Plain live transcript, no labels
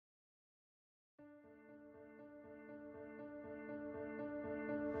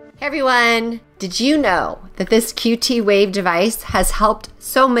Hey everyone! Did you know that this QTWave device has helped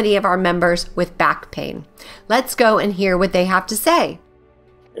so many of our members with back pain? Let's go and hear what they have to say.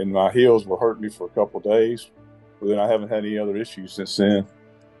 And my heels were hurting me for a couple of days, but then I haven't had any other issues since then.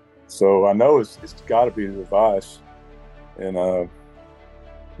 So I know it's got to be the device. And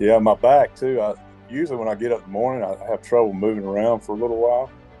yeah, my back too. Usually when I get up in the morning, I have trouble moving around for a little while,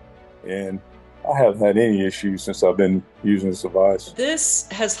 and I haven't had any issues since I've been using this device. This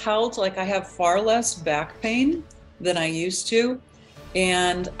has helped. Like, I have far less back pain than I used to.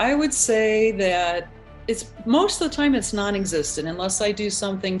 And I would say that it's most of the time it's non-existent unless I do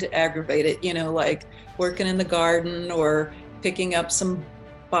something to aggravate it, you know, like working in the garden or picking up some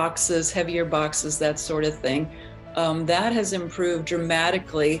boxes, heavier boxes, that sort of thing. That has improved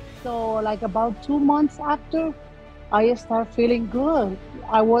dramatically. So like about 2 months after, I start feeling good.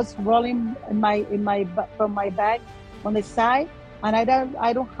 I was rolling from my back on the side, and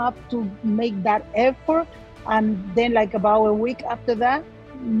I don't have to make that effort. And then like about a week after that,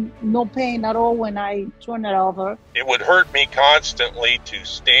 no pain at all when I turn it over. It would hurt me constantly to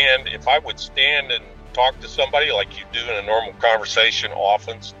stand. If I would stand and talk to somebody like you do in a normal conversation,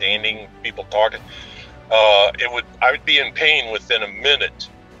 often standing, people talking, I would be in pain within a minute.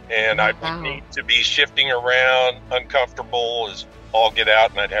 And I would need to be shifting around, uncomfortable as all get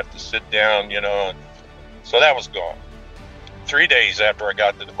out, and I'd have to sit down, you know. So that was gone. 3 days after I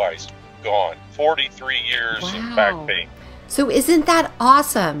got the device, gone. 43 years of back pain. So isn't that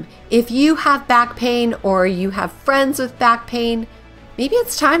awesome? If you have back pain or you have friends with back pain, maybe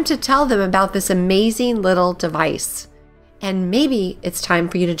it's time to tell them about this amazing little device. And maybe it's time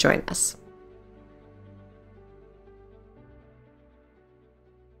for you to join us.